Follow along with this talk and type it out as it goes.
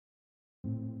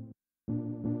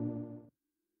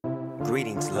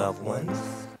Greetings, loved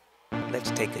ones.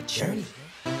 Let's take a journey.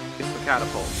 It's the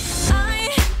CATapult.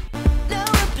 I know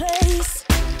a place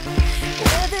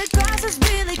where the grass is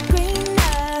really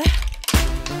greener,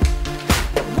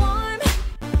 warm,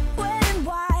 wet and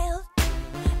wild.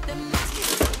 There must be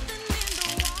something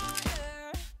in the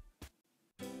water.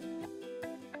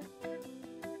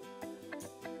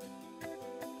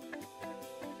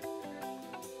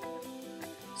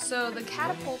 So the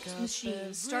CATapult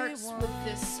machine starts with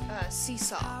this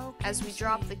seesaw. As we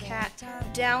drop the cat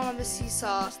down on the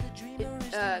seesaw,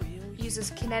 it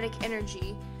uses kinetic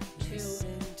energy to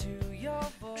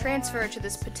transfer to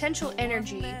this potential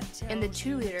energy in the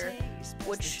 2-liter,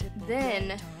 which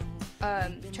then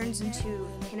turns into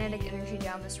kinetic energy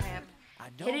down this ramp,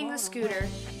 hitting the scooter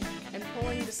and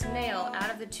pulling this nail out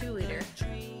of the 2-liter,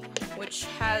 which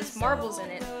has marbles in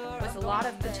it with a lot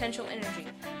of potential energy.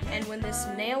 And when this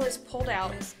nail is pulled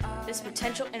out, this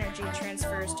potential energy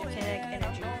transfers to kinetic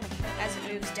energy as it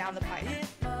moves down the pipe.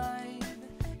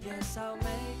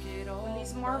 When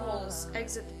these marbles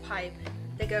exit the pipe,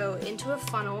 they go into a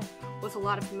funnel with a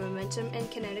lot of momentum and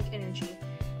kinetic energy,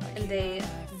 and they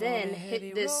then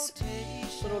hit this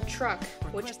little truck,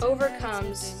 which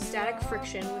overcomes static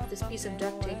friction with this piece of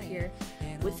duct tape here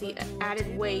with the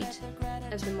added weight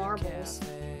of the marbles,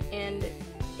 and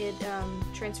it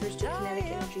transfers to kinetic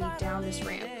energy down this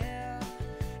ramp.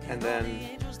 And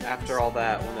then after all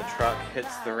that, when the truck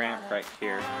hits the ramp right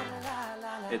here,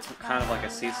 it's kind of like a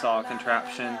seesaw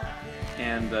contraption,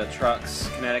 and the truck's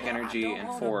kinetic energy and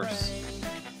force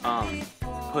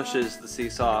pushes the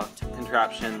seesaw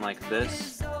contraption like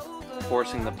this,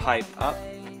 forcing the pipe up,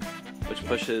 which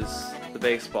pushes the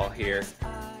baseball here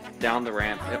down the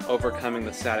ramp, overcoming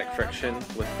the static friction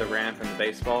with the ramp and the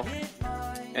baseball.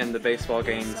 And the baseball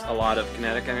gains a lot of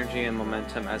kinetic energy and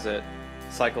momentum as it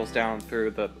cycles down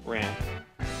through the ramp.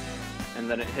 And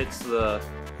then it hits the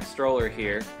stroller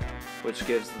here, which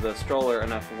gives the stroller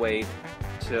enough weight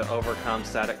to overcome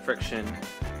static friction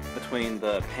between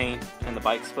the paint and the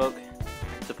bike spoke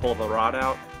to pull the rod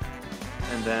out.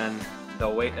 And then the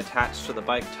weight attached to the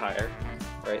bike tire,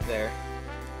 right there,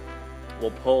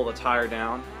 will pull the tire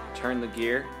down, turn the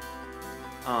gear,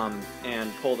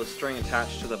 and pull the string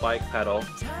attached to the bike pedal,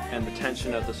 and the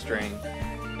tension of the string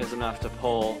is enough to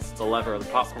pull the lever of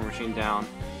the popcorn machine down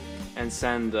and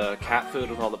send the cat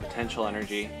food with all the potential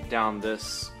energy down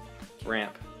this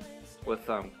ramp with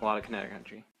a lot of kinetic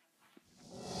energy.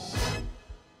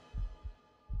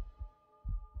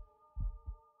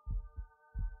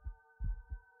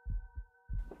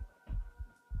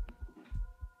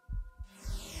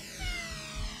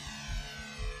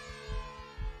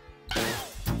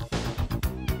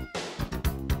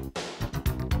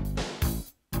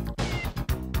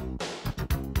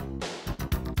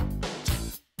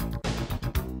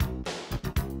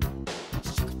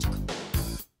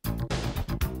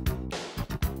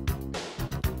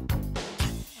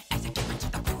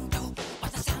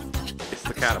 It's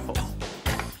the CATapult.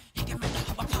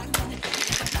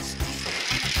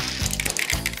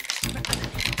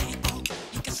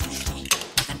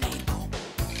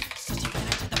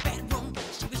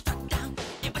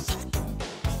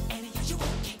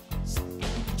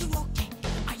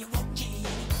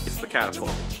 It's the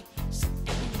CATapult.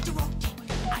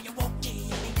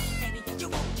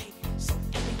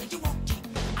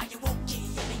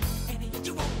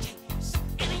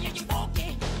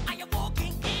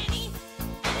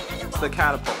 The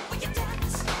CATapult.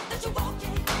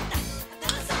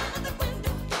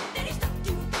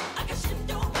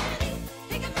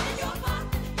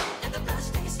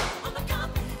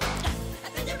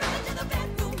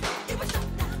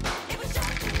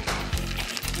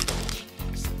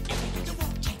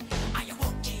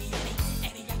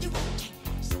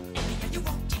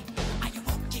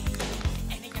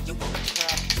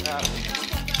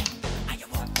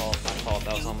 My fault,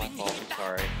 that was all my fault, I'm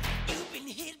sorry.